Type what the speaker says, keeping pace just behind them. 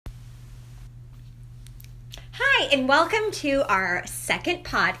Hi, and welcome to our second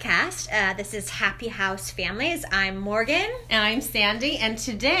podcast. This is Happy House Families. I'm Morgan. And I'm Sandy. And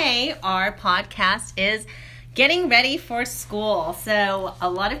today our podcast is getting ready for school. So a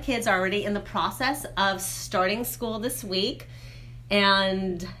lot of kids are already in the process of starting school this week.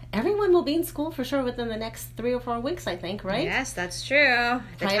 And everyone will be in school for sure within the next 3 or 4 weeks, I think, right? Yes, that's true.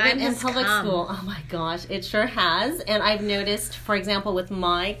 Private and public school. Oh my gosh, it sure has. And I've noticed, for example, with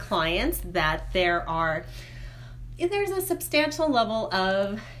my clients that there's a substantial level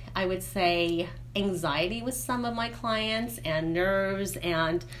of, I would say, anxiety with some of my clients and nerves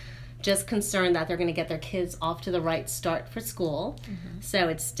and just concerned that they're going to get their kids off to the right start for school. Mm-hmm. So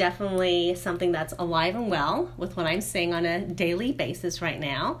it's definitely something that's alive and well with what I'm seeing on a daily basis right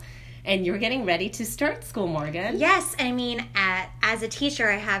now. And you're getting ready to start school, Morgan. Yes, I mean, as a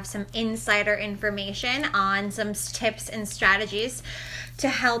teacher, I have some insider information on some tips and strategies to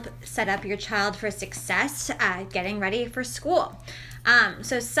help set up your child for success getting ready for school.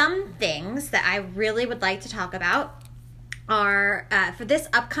 So some things that I really would like to talk about are for this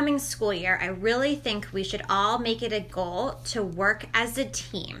upcoming school year, I really think we should all make it a goal to work as a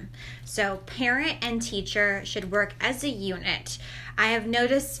team. So parent and teacher should work as a unit. I have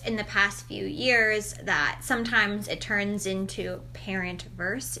noticed in the past few years that sometimes it turns into parent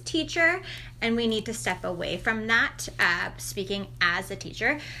versus teacher, and we need to step away from that. Speaking as a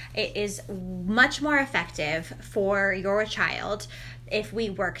teacher, it is much more effective for your child if we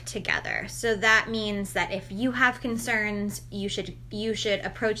work together. So that means that if you have concerns, you should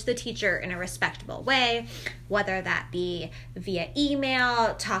approach the teacher in a respectable way, whether that be via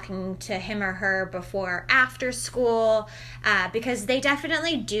email, talking to him or her before or after school, because they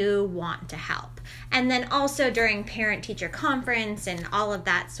definitely do want to help. And then also during parent-teacher conference and all of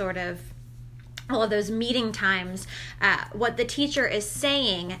those meeting times, what the teacher is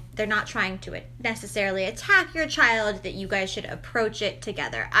saying, they're not trying to necessarily attack your child, that you guys should approach it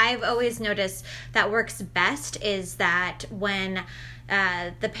together. I've always noticed that works best is that when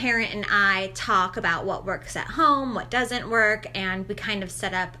the parent and I talk about what works at home, what doesn't work, and we kind of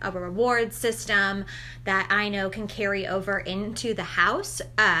set up a reward system that I know can carry over into the house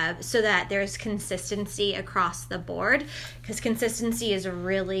so that there's consistency across the board, because consistency is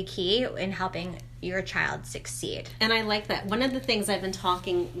really key in helping your child succeed. And I like that. One of the things I've been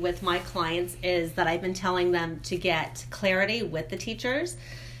talking with my clients is that I've been telling them to get clarity with the teachers.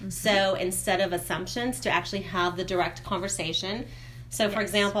 Mm-hmm. So instead of assumptions, to actually have the direct conversation. So, for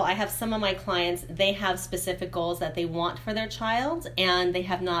example, I have some of my clients, they have specific goals that they want for their child, and they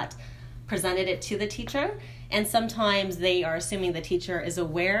have not presented it to the teacher. And sometimes they are assuming the teacher is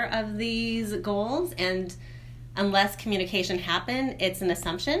aware of these goals, and unless communication happen, it's an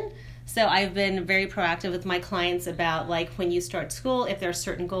assumption. So I've been very proactive with my clients about, like, when you start school, if there are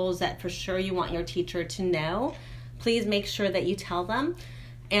certain goals that for sure you want your teacher to know, please make sure that you tell them.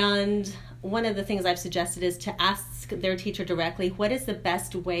 And one of the things I've suggested is to ask their teacher directly, what is the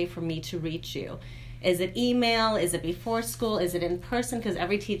best way for me to reach you? Is it email? Is it before school? Is it in person? Because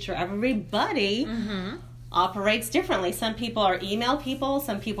every teacher, everybody operates differently. Some people are email people.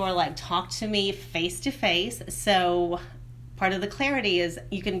 Some people are like, talk to me face to face. So part of the clarity is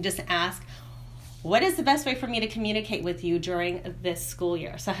you can just ask, what is the best way for me to communicate with you during this school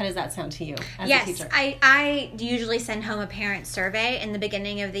year? So how does that sound to you as a teacher? Yes, I usually send home a parent survey in the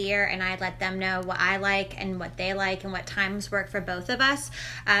beginning of the year, and I let them know what I like and what they like and what times work for both of us.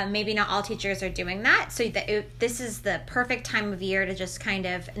 Maybe not all teachers are doing that, so this is the perfect time of year to just kind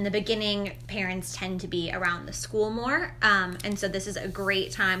of, in the beginning, parents tend to be around the school more, and so this is a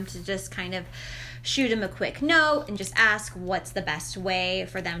great time to just kind of shoot them a quick note and just ask what's the best way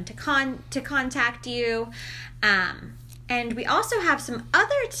for them to contact you. And we also have some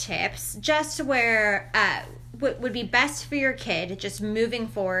other tips just where what would be best for your kid just moving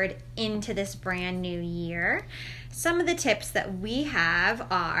forward into this brand new year. Some of the tips that we have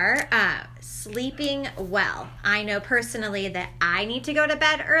are sleeping well. I know personally that I need to go to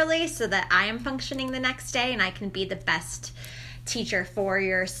bed early so that I am functioning the next day and I can be the best teacher for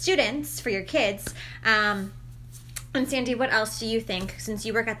your students, for your kids. And Sandy, what else do you think, since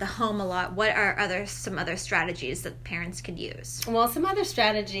you work at the home a lot, what are some other strategies that parents could use? Well, some other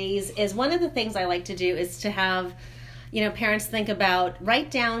strategies is, one of the things I like to do is to have, parents think about,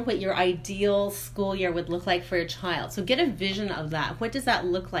 write down what your ideal school year would look like for your child. So get a vision of that. What does that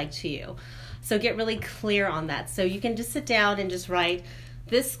look like to you? So get really clear on that. So you can just sit down and just write,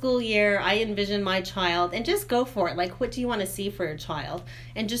 this school year, I envision my child, and just go for it. Like, what do you want to see for your child?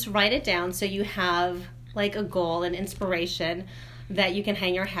 And just write it down so you have like a goal, an inspiration that you can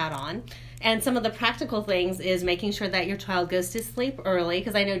hang your hat on. And some of the practical things is making sure that your child goes to sleep early,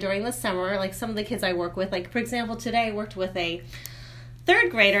 because I know during the summer, like some of the kids I work with, like for example, today I worked with a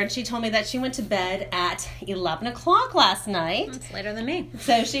 3rd grader, and she told me that she went to bed at 11 o'clock last night. That's later than me.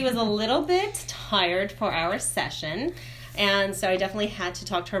 So she was a little bit tired for our session. And so I definitely had to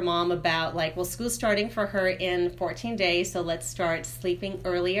talk to her mom about, like, well, school's starting for her in 14 days, so let's start sleeping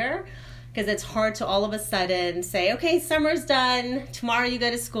earlier. Because it's hard to all of a sudden say, okay, summer's done, tomorrow you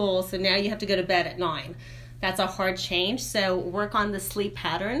go to school, so now you have to go to bed at 9. That's a hard change. So work on the sleep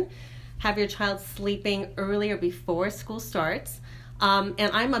pattern. Have your child sleeping earlier before school starts. And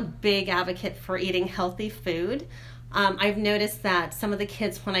I'm a big advocate for eating healthy food. I've noticed that some of the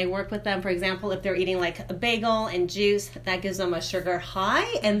kids, when I work with them, for example, if they're eating like a bagel and juice, that gives them a sugar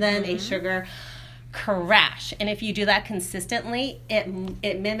high and then a sugar crash. And if you do that consistently, it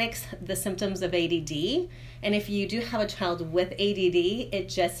mimics the symptoms of ADD. And if you do have a child with ADD, it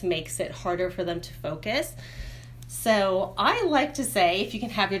just makes it harder for them to focus. So I like to say, if you can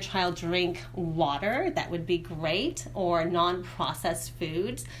have your child drink water, that would be great, or non-processed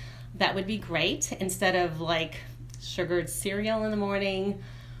foods, that would be great, instead of like sugared cereal in the morning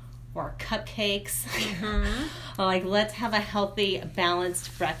or cupcakes. Like, let's have a healthy,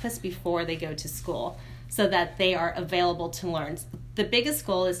 balanced breakfast before they go to school so that they are available to learn. The biggest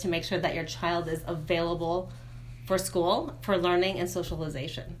goal is to make sure that your child is available for school, for learning and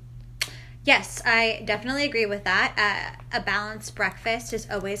socialization. Yes, I definitely agree with that. A balanced breakfast is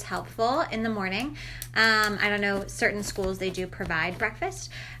always helpful in the morning. I don't know, certain schools, they do provide breakfast.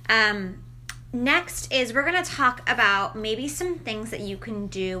 Next is we're going to talk about maybe some things that you can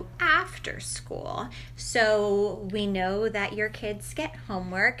do after school. So we know that your kids get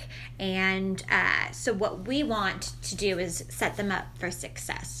homework, and so what we want to do is set them up for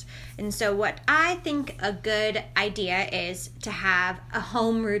success. And so what I think a good idea is to have a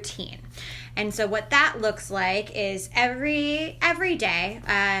home routine. And so what that looks like is every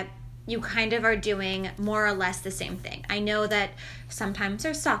day, you kind of are doing more or less the same thing. I know that sometimes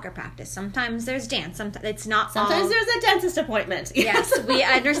there's soccer practice, sometimes there's dance, sometimes there's a dentist appointment. Yes, we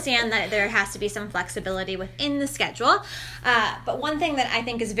understand that there has to be some flexibility within the schedule. But one thing that I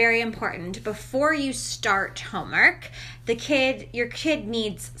think is very important, before you start homework, your kid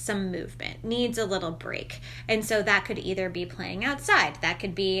needs some movement, needs a little break. And so that could either be playing outside. That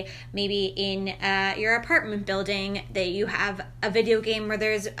could be maybe in your apartment building that you have a video game where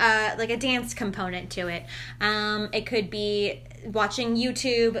there's like a dance component to it. It could be watching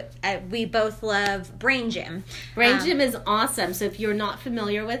YouTube. We both love Brain Gym. Brain Gym is awesome. So if you're not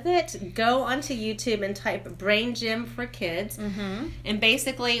familiar with it, go onto YouTube and type Brain Gym for kids. And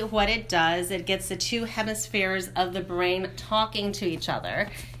basically what it does, it gets the 2 hemispheres of the brain talking to each other,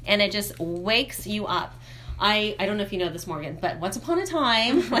 and it just wakes you up. I don't know if you know this, Morgan, but once upon a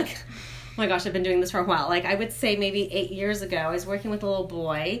time, like, oh my gosh, I've been doing this for a while. Like, I would say maybe 8 years ago, I was working with a little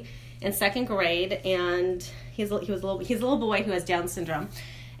boy in 2nd grade, and he's a little boy who has Down syndrome,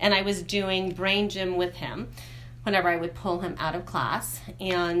 and I was doing Brain Gym with him whenever I would pull him out of class.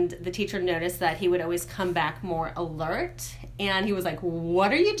 And the teacher noticed that he would always come back more alert, and he was like,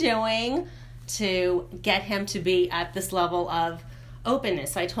 what are you doing to get him to be at this level of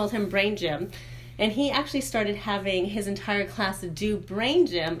openness? So I told him Brain Gym, and he actually started having his entire class do Brain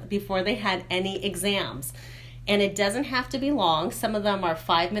Gym before they had any exams. And it doesn't have to be long. Some of them are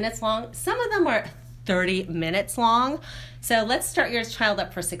 5 minutes long. Some of them are 30 minutes long. So let's start your child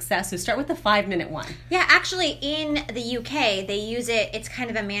up for success. So start with the 5-minute one. Yeah, actually in the UK, they use it. It's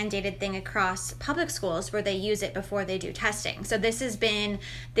kind of a mandated thing across public schools where they use it before they do testing. So this has been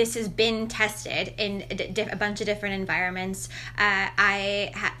tested in a bunch of different environments.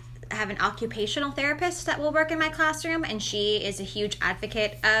 I have an occupational therapist that will work in my classroom, and she is a huge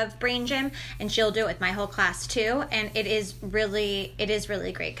advocate of Brain Gym, and she'll do it with my whole class too. And it is really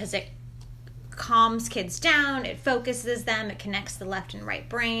great because it calms kids down, it focuses them, it connects the left and right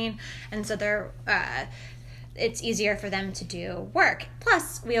brain, and so it's easier for them to do work.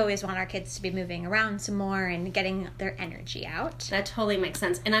 Plus, we always want our kids to be moving around some more and getting their energy out. That totally makes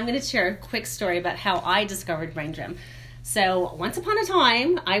sense. And I'm going to share a quick story about how I discovered Brain Gym. So once upon a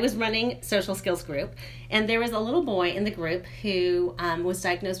time, I was running social skills group, and there was a little boy in the group who was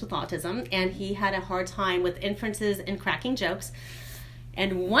diagnosed with autism, and he had a hard time with inferences and cracking jokes.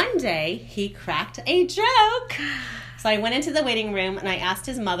 And one day, he cracked a joke. So I went into the waiting room, and I asked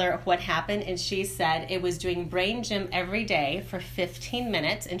his mother what happened, and she said it was doing Brain Gym every day for 15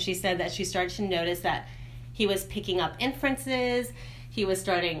 minutes, and she said that she started to notice that he was picking up inferences. He was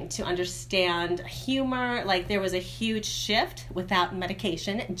starting to understand humor. Like, there was a huge shift without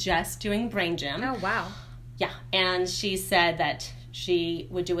medication, just doing Brain Gym. Oh, wow. Yeah, and she said that She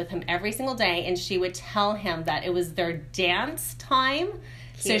would do with him every single day, and she would tell him that it was their dance time.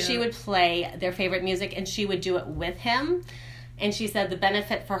 So she would play their favorite music, and she would do it with him. And she said the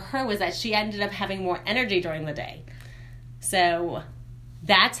benefit for her was that she ended up having more energy during the day. So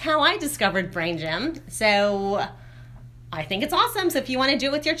that's how I discovered Brain Gym. So I think it's awesome. So if you want to do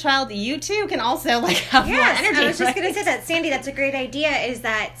it with your child, you too can also have more energy. I was just going to say that, Sandy. That's a great idea. Is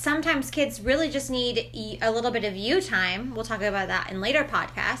that sometimes kids really just need a little bit of you time. We'll talk about that in later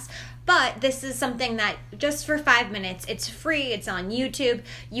podcasts. But this is something that just for 5 minutes, it's free. It's on YouTube.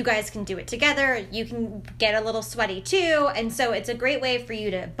 You guys can do it together. You can get a little sweaty too. And so it's a great way for you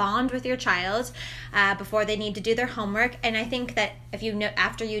to bond with your child before they need to do their homework. And I think that if you know,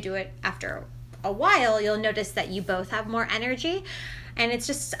 after you do it after a while, you'll notice that you both have more energy, and it's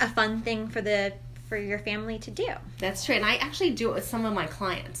just a fun thing for your family to do. That's true. And I actually do it with some of my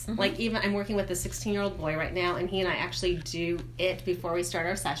clients. Mm-hmm. Even I'm working with a 16-year-old boy right now, and he and I actually do it before we start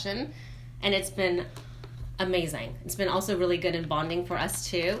our session, and it's been amazing. It's been also really good in bonding for us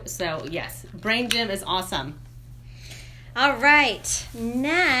too. So yes, Brain Gym is awesome. All right,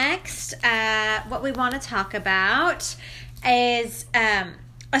 next what we want to talk about is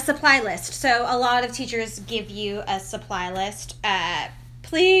a supply list. So a lot of teachers give you a supply list.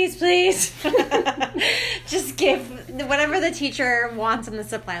 Please just give whatever the teacher wants on the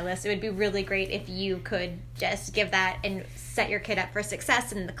supply list. It would be really great if you could just give that and set your kid up for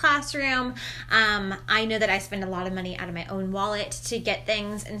success in the classroom. I know that I spend a lot of money out of my own wallet to get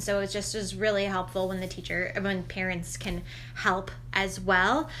things, and so it just is really helpful when parents can help as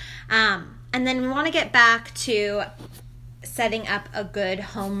well. And then we want to get back to setting up a good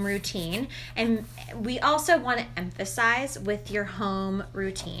home routine. And we also want to emphasize with your home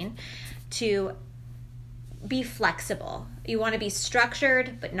routine to be flexible. You want to be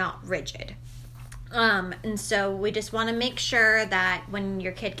structured but not rigid. And so we just want to make sure that when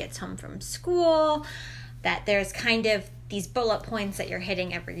your kid gets home from school, that there's kind of these bullet points that you're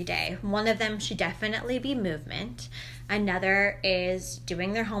hitting every day. One of them should definitely be movement. Another is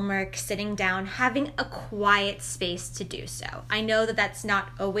doing their homework, sitting down, having a quiet space to do so. I know that that's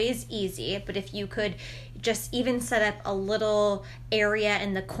not always easy, but if you could just even set up a little area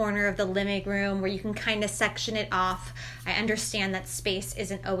in the corner of the living room where you can kind of section it off. I understand that space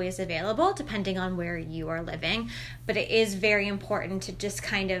isn't always available depending on where you are living, but it is very important to just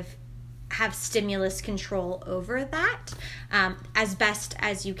kind of have stimulus control over that as best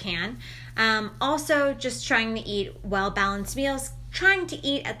as you can. Also, just trying to eat well-balanced meals. Trying to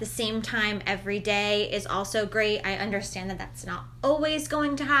eat at the same time every day is also great. I understand that that's not always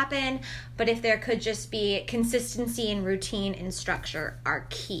going to happen, but if there could just be consistency and routine and structure are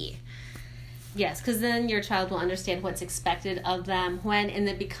key. Yes, because then your child will understand what's expected of them and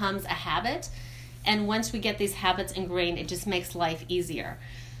it becomes a habit. And once we get these habits ingrained, it just makes life easier.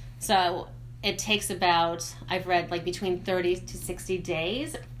 So it takes about, I've read, between 30 to 60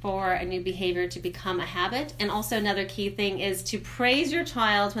 days for a new behavior to become a habit. And also another key thing is to praise your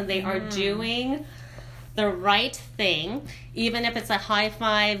child when they are doing the right thing, even if it's a high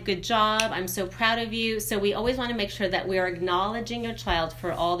five, good job, I'm so proud of you. So we always want to make sure that we are acknowledging your child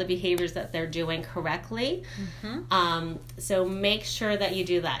for all the behaviors that they're doing correctly. So make sure that you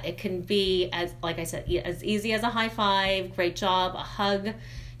do that. It can be, like I said, as easy as a high five, great job, a hug,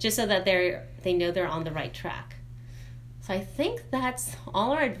 just so that they know they're on the right track. So I think that's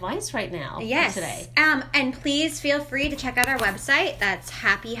all our advice right now for today. And please feel free to check out our website. That's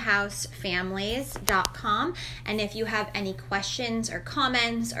happyhousefamilies.com. And if you have any questions or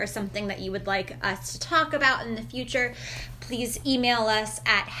comments or something that you would like us to talk about in the future, please email us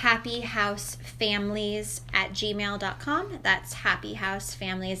at happyhousefamilies@gmail.com. That's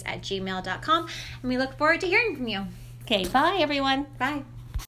happyhousefamilies@gmail.com. And we look forward to hearing from you. Okay, bye everyone. Bye.